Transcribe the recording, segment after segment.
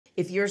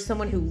If you're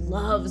someone who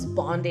loves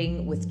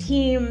bonding with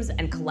teams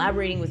and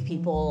collaborating with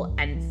people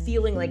and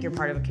feeling like you're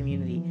part of a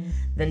community,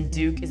 then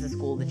Duke is a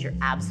school that you're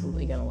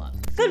absolutely gonna love.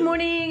 Good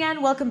morning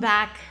and welcome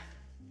back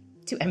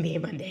to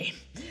MBA Monday.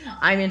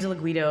 I'm Angela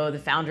Guido, the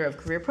founder of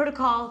Career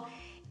Protocol,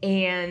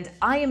 and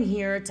I am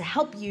here to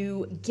help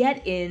you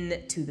get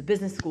into the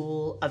business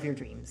school of your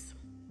dreams.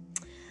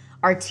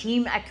 Our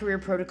team at Career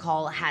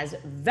Protocol has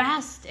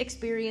vast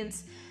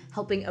experience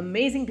helping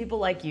amazing people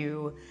like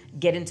you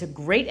get into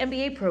great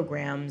MBA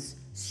programs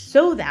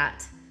so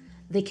that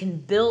they can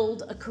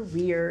build a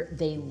career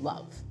they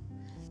love.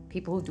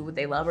 People who do what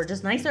they love are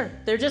just nicer.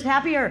 They're just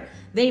happier.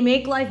 They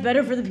make life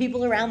better for the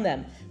people around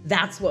them.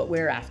 That's what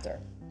we're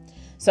after.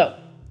 So,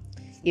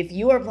 if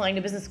you are applying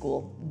to business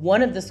school,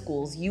 one of the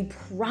schools you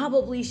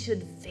probably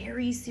should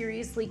very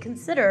seriously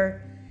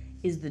consider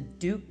is the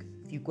Duke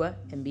Fuqua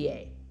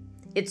MBA.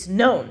 It's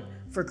known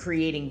for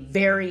creating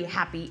very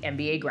happy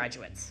MBA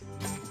graduates.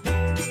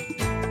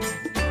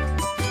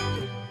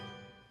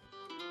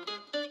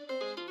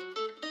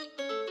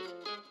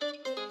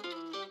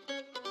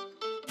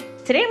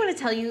 Today I'm going to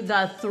tell you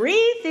the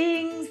 3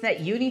 things that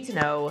you need to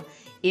know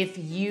if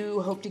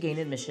you hope to gain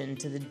admission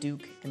to the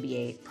Duke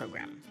MBA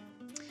program.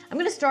 I'm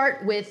going to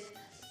start with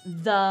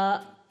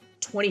the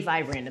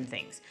 25 random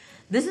things.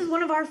 This is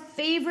one of our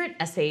favorite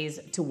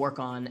essays to work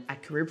on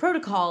at Career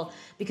Protocol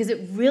because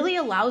it really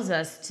allows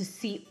us to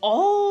see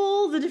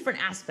all the different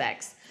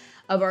aspects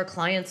of our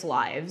clients'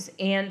 lives.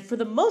 And for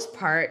the most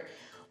part,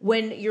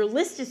 when your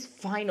list is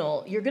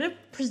final, you're going to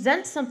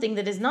present something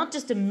that is not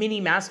just a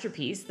mini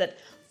masterpiece that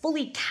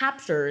fully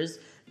captures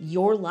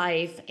your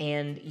life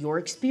and your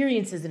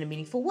experiences in a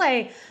meaningful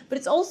way, but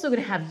it's also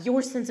going to have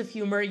your sense of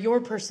humor,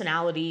 your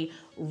personality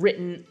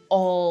written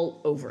all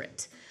over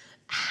it.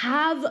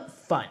 Have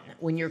fun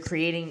when you're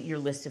creating your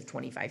list of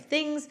 25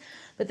 things,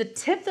 but the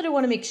tip that I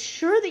want to make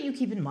sure that you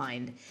keep in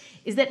mind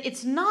is that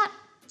it's not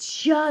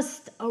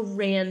just a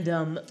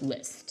random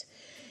list.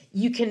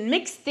 You can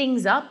mix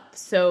things up,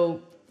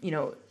 so,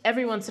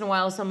 every once in a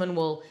while someone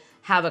will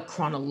have a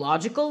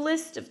chronological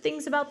list of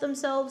things about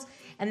themselves,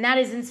 and that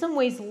is in some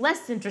ways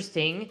less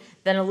interesting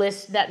than a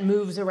list that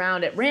moves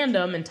around at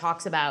random and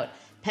talks about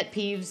pet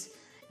peeves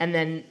and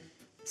then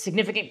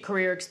significant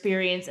career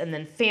experience and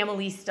then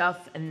family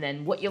stuff and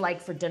then what you like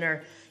for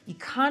dinner. You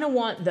kind of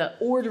want the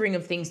ordering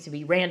of things to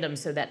be random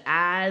so that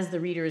as the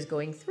reader is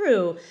going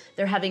through,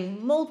 they're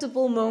having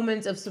multiple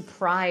moments of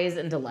surprise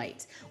and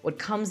delight. What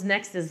comes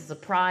next is a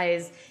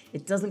surprise.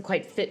 It doesn't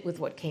quite fit with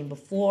what came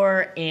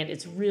before, and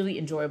it's really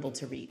enjoyable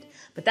to read.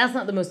 But that's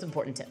not the most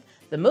important tip.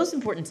 The most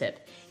important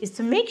tip is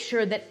to make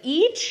sure that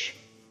each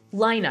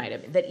line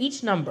item, that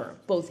each number,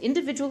 both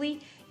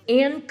individually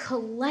and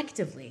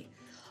collectively,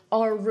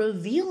 are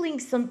revealing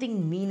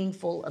something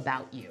meaningful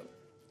about you.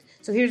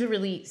 So here's a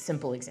really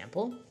simple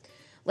example.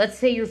 Let's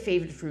say your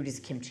favorite food is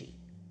kimchi.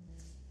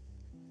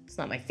 It's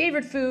not my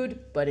favorite food,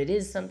 but it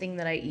is something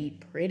that I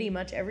eat pretty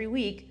much every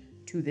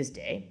week to this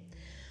day.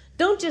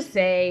 Don't just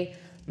say,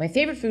 my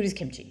favorite food is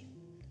kimchi.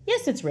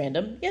 Yes, it's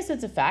random. Yes,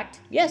 it's a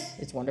fact. Yes,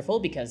 it's wonderful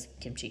because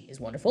kimchi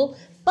is wonderful,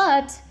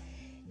 but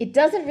it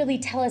doesn't really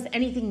tell us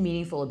anything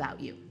meaningful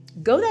about you.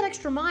 Go that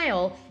extra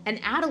mile and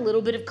add a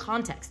little bit of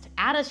context.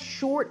 Add a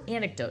short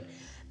anecdote.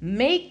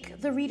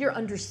 Make the reader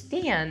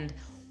understand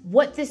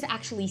what this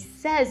actually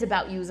says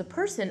about you as a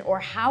person or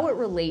how it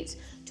relates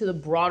to the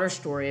broader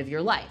story of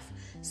your life.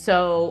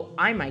 So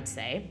I might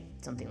say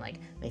something like,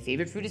 my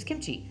favorite food is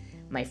kimchi.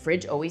 My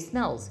fridge always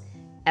smells.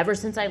 Ever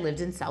since I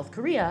lived in South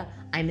Korea,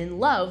 I'm in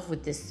love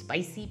with this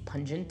spicy,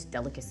 pungent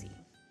delicacy.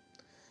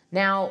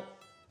 Now,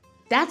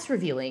 that's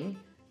revealing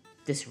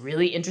this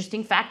really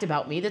interesting fact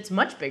about me that's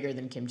much bigger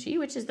than kimchi,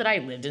 which is that I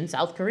lived in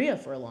South Korea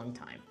for a long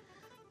time.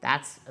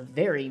 That's a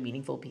very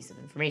meaningful piece of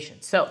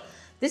information. So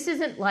this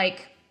isn't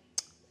like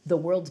the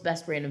world's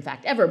best random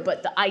fact ever,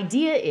 but the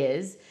idea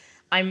is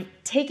I'm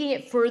taking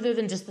it further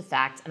than just the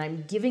fact, and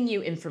I'm giving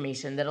you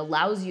information that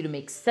allows you to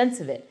make sense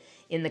of it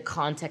in the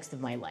context of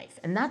my life.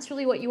 And that's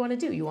really what you want to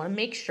do. You want to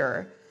make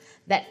sure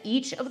that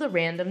each of the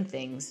random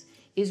things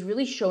is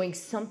really showing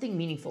something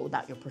meaningful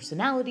about your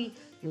personality,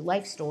 your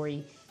life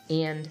story,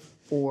 and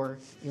or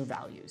your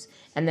values.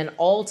 And then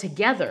all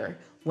together,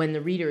 when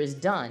the reader is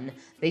done,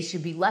 they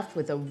should be left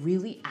with a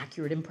really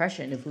accurate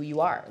impression of who you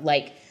are.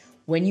 Like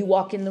when you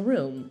walk in the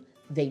room,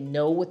 they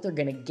know what they're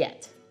gonna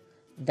get.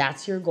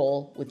 That's your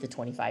goal with the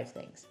 25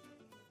 things.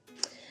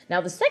 Now,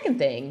 the second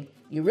thing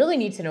you really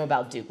need to know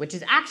about Duke, which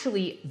is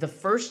actually the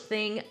first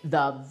thing,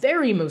 the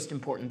very most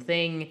important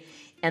thing,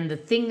 and the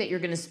thing that you're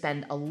gonna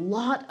spend a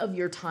lot of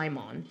your time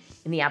on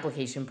in the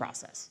application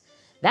process.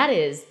 That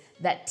is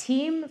that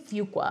Team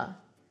Fuqua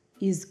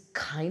is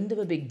kind of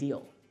a big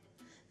deal.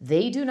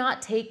 They do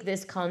not take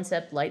this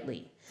concept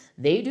lightly.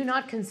 They do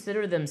not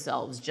consider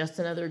themselves just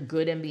another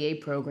good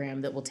MBA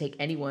program that will take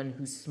anyone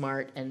who's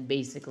smart and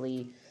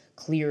basically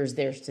clears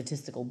their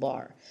statistical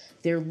bar.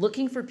 They're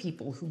looking for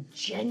people who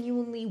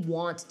genuinely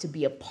want to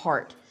be a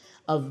part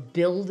of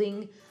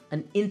building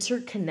an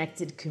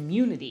interconnected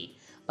community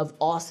of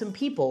awesome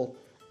people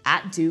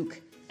at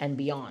Duke and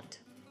beyond.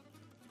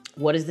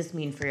 What does this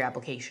mean for your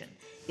application?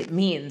 It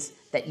means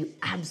that you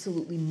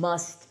absolutely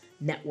must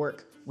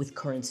network with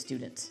current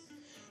students.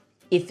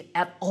 If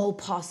at all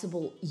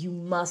possible, you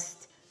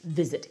must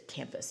visit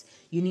campus.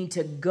 You need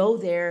to go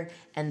there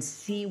and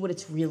see what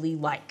it's really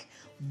like.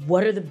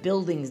 What are the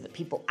buildings that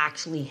people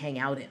actually hang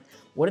out in?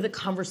 What are the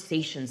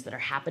conversations that are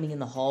happening in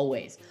the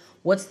hallways?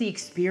 What's the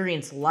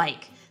experience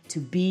like to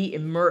be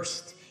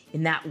immersed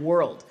in that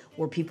world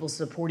where people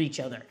support each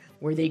other,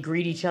 where they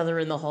greet each other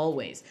in the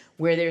hallways,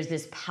 where there's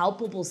this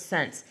palpable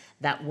sense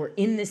that we're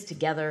in this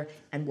together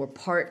and we're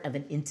part of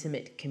an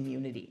intimate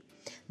community.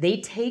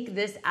 They take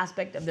this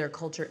aspect of their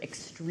culture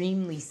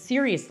extremely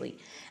seriously,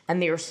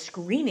 and they are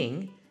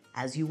screening,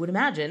 as you would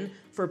imagine,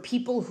 for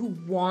people who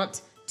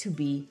want to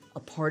be a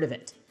part of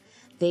it.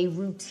 They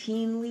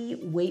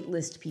routinely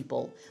waitlist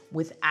people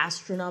with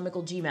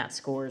astronomical GMAT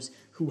scores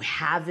who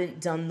haven't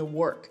done the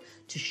work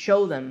to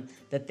show them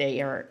that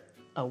they are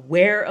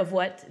aware of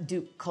what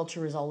Duke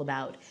culture is all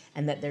about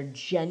and that they're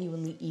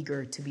genuinely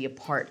eager to be a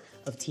part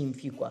of Team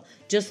Fuqua.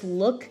 Just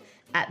look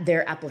at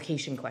their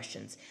application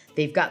questions.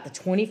 They've got the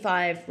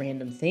 25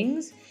 random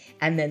things,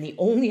 and then the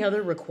only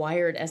other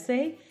required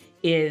essay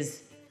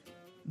is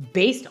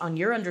based on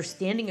your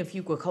understanding of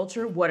Fuqua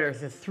culture, what are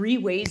the 3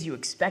 ways you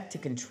expect to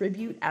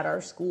contribute at our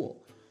school?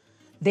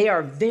 They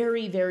are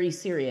very, very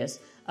serious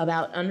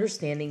about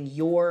understanding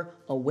your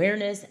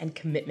awareness and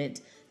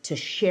commitment to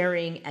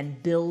sharing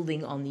and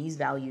building on these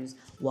values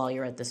while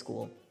you're at the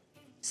school.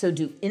 So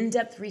do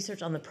in-depth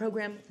research on the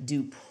program,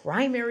 do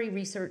primary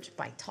research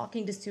by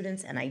talking to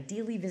students and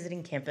ideally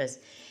visiting campus,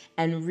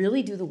 and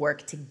really do the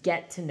work to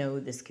get to know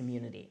this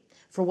community.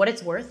 For what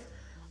it's worth,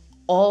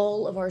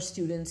 all of our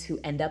students who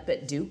end up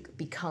at Duke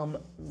become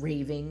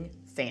raving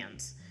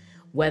fans.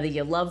 Whether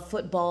you love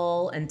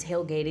football and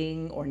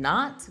tailgating or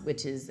not,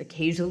 which is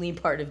occasionally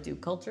part of Duke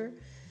culture,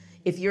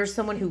 if you're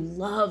someone who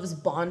loves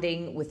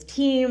bonding with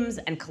teams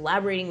and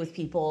collaborating with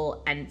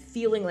people and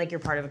feeling like you're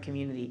part of a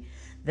community,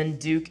 then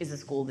Duke is a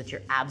school that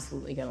you're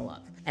absolutely gonna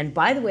love. And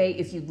by the way,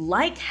 if you'd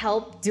like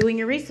help doing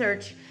your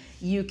research,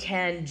 you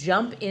can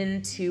jump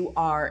into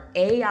our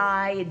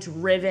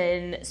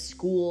AI-driven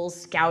school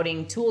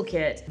scouting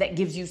toolkit that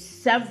gives you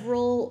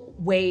several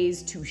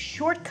ways to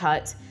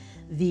shortcut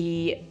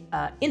the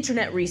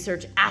internet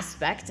research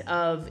aspect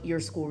of your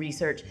school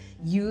research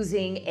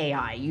using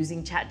AI,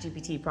 using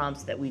ChatGPT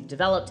prompts that we've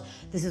developed.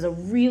 This is a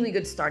really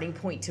good starting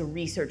point to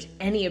research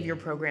any of your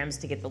programs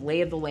to get the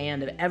lay of the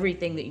land of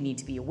everything that you need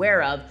to be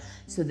aware of,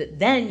 so that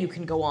then you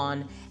can go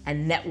on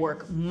and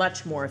network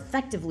much more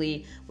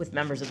effectively with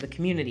members of the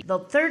community. The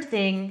third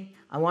thing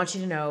I want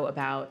you to know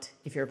about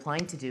if you're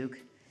applying to Duke,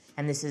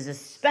 and this is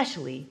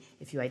especially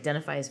if you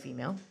identify as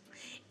female,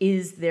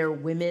 is their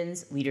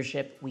Women's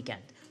Leadership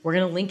Weekend. We're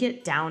gonna link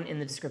it down in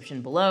the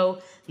description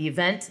below. The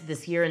event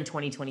this year in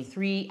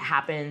 2023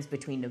 happens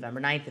between November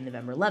 9th and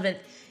November 11th.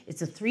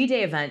 It's a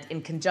 3-day event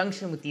in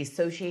conjunction with the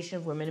Association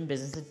of Women in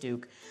Business at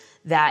Duke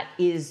that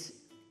is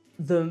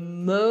the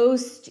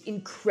most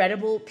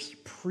incredible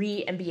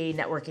pre-MBA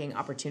networking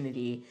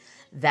opportunity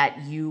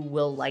that you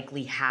will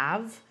likely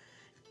have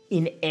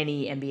in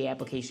any MBA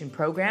application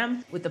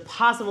program, with the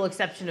possible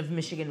exception of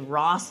Michigan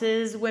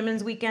Ross's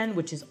Women's Weekend,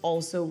 which is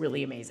also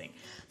really amazing.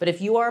 But if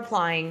you are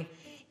applying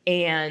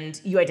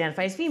and you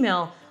identify as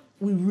female,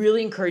 we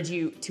really encourage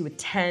you to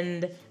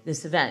attend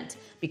this event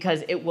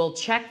because it will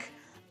check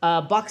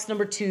box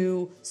number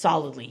 2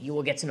 solidly. You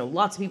will get to know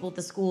lots of people at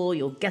the school,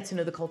 you'll get to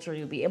know the culture,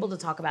 you'll be able to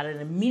talk about it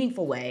in a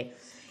meaningful way.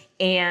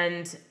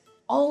 And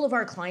all of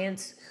our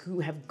clients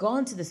who have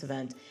gone to this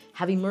event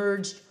have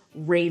emerged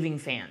raving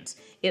fans.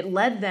 It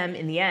led them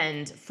in the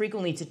end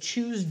frequently to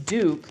choose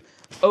Duke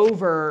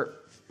over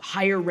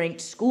higher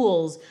ranked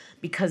schools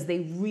because they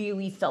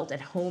really felt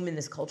at home in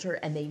this culture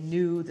and they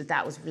knew that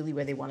that was really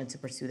where they wanted to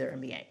pursue their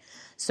MBA.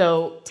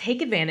 So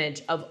take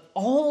advantage of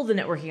all the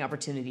networking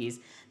opportunities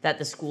that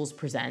the schools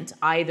present,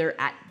 either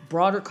at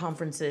broader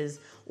conferences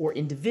or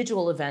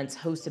individual events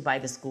hosted by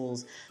the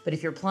schools. But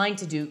if you're applying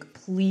to Duke,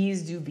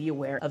 please do be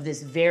aware of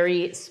this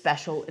very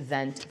special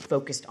event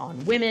focused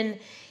on women.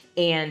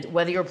 And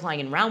whether you're applying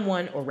in round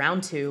 1 or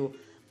round 2,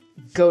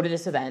 go to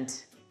this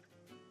event.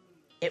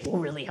 It will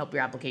really help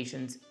your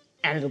applications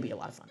and it'll be a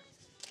lot of fun.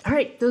 All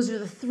right, those are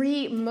the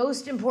 3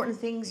 most important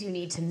things you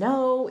need to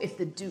know if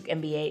the Duke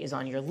MBA is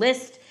on your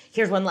list.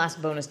 Here's one last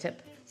bonus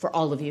tip for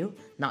all of you,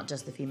 not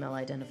just the female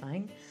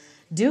identifying.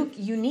 Duke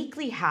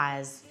uniquely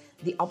has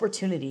the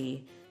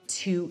opportunity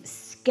to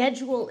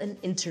schedule an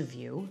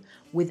interview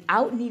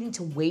without needing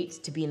to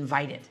wait to be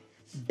invited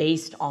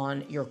based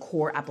on your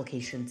core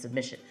application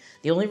submission.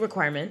 The only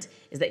requirement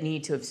is that you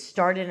need to have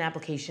started an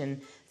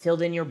application,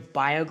 filled in your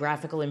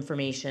biographical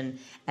information,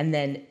 and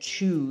then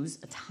choose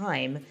a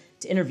time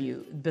to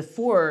interview.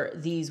 Before,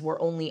 these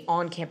were only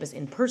on-campus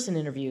in-person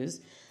interviews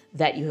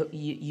that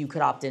you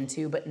could opt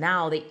into, but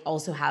now they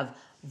also have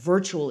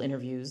virtual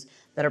interviews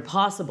that are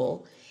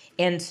possible.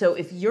 And so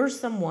if you're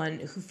someone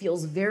who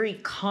feels very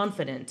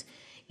confident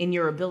in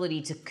your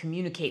ability to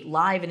communicate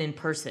live and in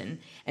person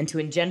and to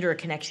engender a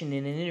connection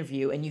in an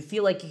interview, and you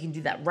feel like you can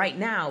do that right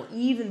now,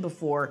 even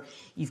before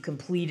you've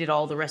completed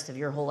all the rest of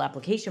your whole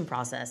application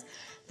process,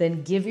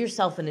 then give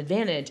yourself an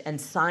advantage and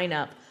sign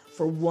up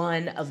for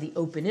one of the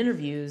open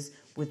interviews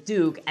with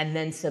Duke, and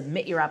then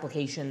submit your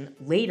application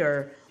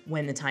later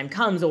when the time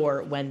comes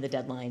or when the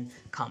deadline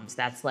comes.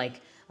 That's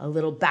like a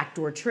little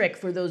backdoor trick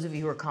for those of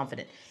you who are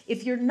confident.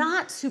 If you're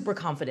not super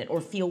confident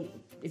or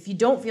if you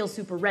don't feel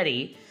super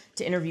ready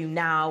to interview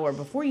now or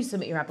before you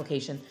submit your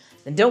application,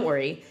 then don't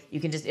worry. You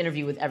can just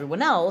interview with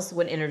everyone else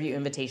when interview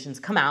invitations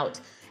come out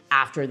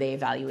after they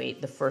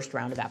evaluate the first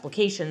round of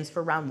applications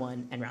for round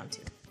 1 and round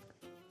 2.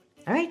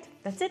 All right,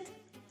 that's it.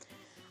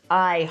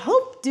 I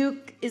hope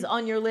Duke is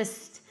on your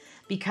list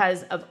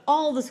because of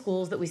all the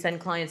schools that we send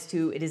clients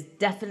to. It is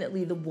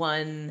definitely the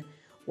one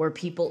where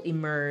people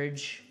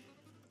emerge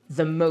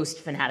the most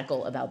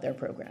fanatical about their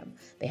program.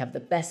 They have the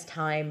best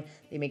time,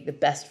 they make the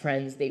best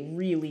friends, they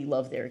really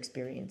love their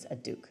experience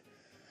at Duke.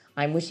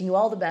 I'm wishing you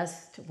all the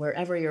best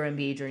wherever your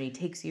MBA journey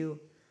takes you,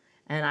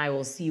 and I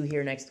will see you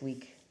here next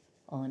week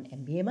on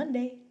MBA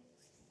Monday.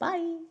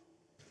 Bye.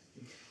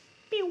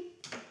 Pew.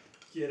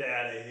 Get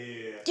out of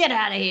here. Get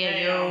out of here,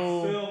 Hey,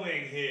 yo. I'm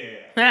filming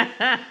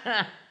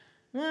here.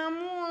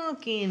 I'm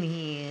walking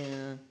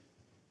here.